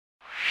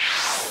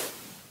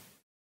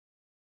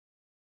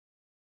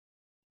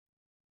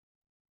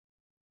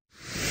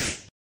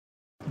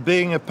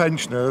being a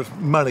pensioner,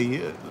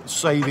 money,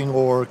 saving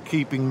or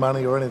keeping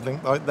money or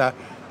anything like that,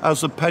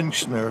 as a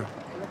pensioner,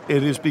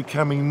 it is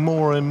becoming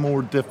more and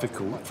more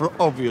difficult for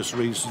obvious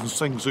reasons.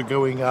 Things are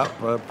going up,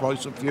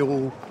 price of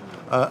fuel,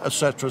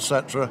 etc.,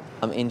 etc.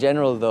 In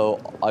general, though,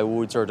 I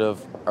would sort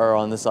of err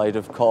on the side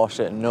of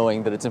caution,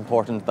 knowing that it's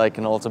important that I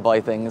can also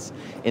buy things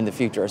in the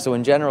future. So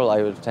in general,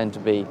 I would tend to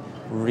be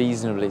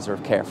reasonably sort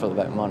of careful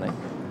about money.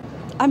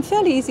 I'm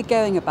fairly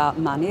easygoing about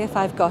money. If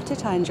I've got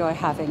it, I enjoy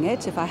having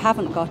it. If I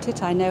haven't got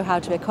it, I know how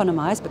to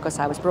economise because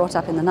I was brought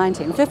up in the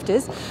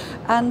 1950s.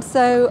 And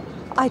so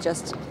I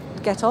just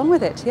get on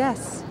with it,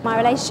 yes. My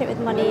relationship with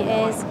money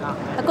is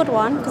a good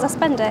one because I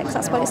spend it because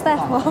that's what it's there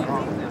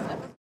for.